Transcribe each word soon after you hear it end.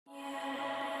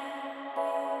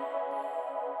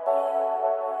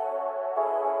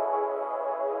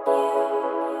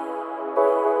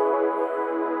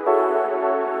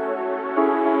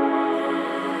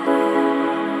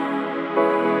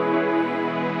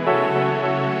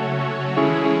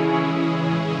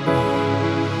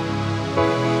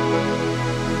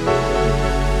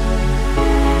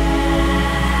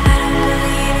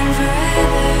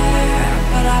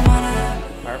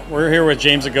here with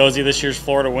James Egozi, this year's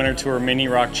Florida Winter Tour Mini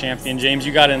ROK champion. James,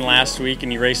 you got in last week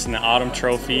and you raced in the Autumn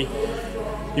Trophy.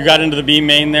 You got into the B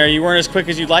main there. You weren't as quick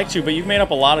as you'd like to, but you've made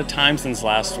up a lot of time since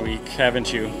last week,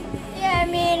 haven't you? Yeah, I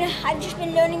mean, I've just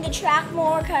been learning the track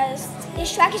more because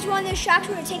this track is one of those tracks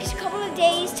where it takes a couple of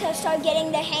days to start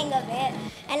getting the hang of it.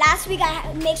 And last week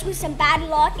I mixed with some bad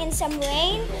luck and some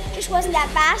rain. Just wasn't that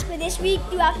fast, but this week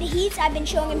throughout the heats I've been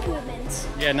showing improvements.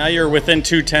 Yeah, now you're within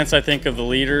 2/10, I think, of the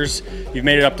leaders. You've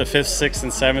made it up to 5th, 6th,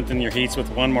 and 7th in your heats with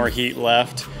one more heat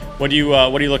left. What are you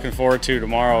looking forward to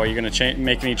tomorrow? Are you going to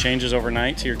make any changes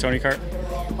overnight to your Tony kart?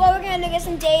 Well, we're going to look at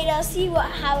some data, see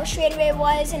how straightaway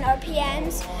was in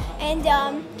RPMs. And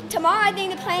tomorrow I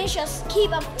think the plan is just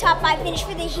keep a top 5 finish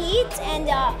for the heat, and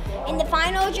in the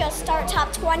final just start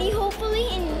top 20 hopefully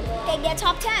and get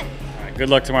top 10. All right, good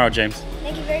luck tomorrow, James.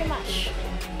 Thank you very much.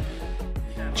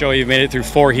 Joey, you've made it through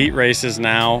 4 heat races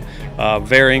now,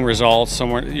 varying results.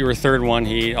 Somewhere you were 3rd one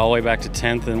heat, all the way back to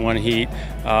 10th in one heat.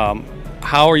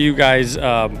 How are you guys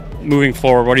moving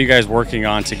forward? What are you guys working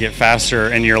on to get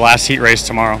faster in your last heat race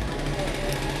tomorrow?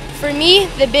 For me,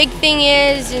 the big thing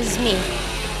is me.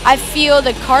 I feel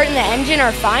the kart and the engine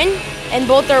are fine, and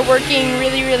both are working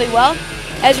really, really well.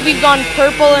 As we've gone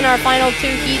purple in our final 2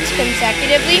 heats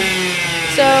consecutively,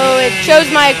 so it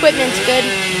shows my equipment's good.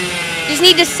 Just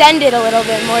need to send it a little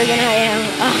bit more than I am.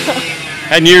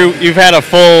 And you've had a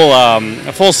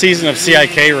full season of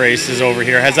CIK races over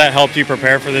here. Has that helped you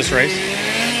prepare for this race?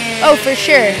 Oh, for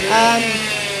sure.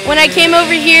 When I came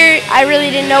over here, I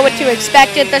really didn't know what to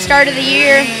expect at the start of the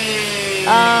year.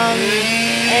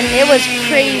 And it was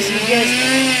crazy. Just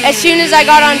as soon as I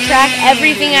got on track,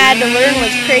 everything I had to learn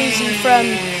was crazy, from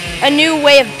a new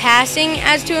way of passing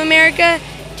as to America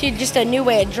to just a new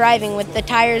way of driving with the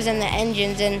tires and the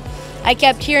engines. And I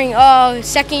kept hearing, oh,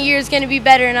 second year is going to be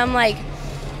better. And I'm like,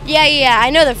 yeah, I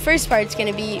know the first part's going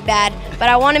to be bad, but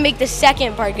I want to make the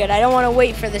second part good. I don't want to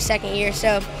wait for the second year.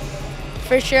 So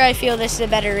for sure I feel this is a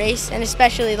better race, and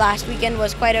especially last weekend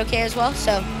was quite okay as well.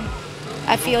 So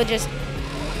I feel just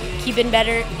keeping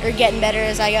better or getting better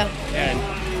as I go.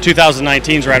 And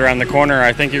 2019 is right around the corner.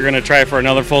 I think you're going to try for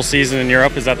another full season in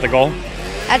Europe. Is that the goal?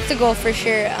 That's the goal for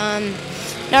sure.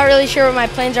 Not really sure what my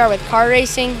plans are with car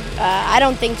racing. I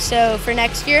don't think so for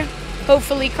next year.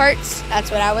 Hopefully karts,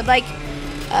 that's what I would like.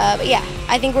 But yeah,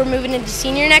 I think we're moving into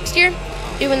senior next year,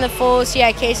 doing the full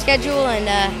CIK schedule, and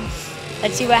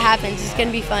let's see what happens. It's going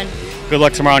to be fun. Good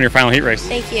luck tomorrow in your final heat race.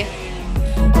 Thank you.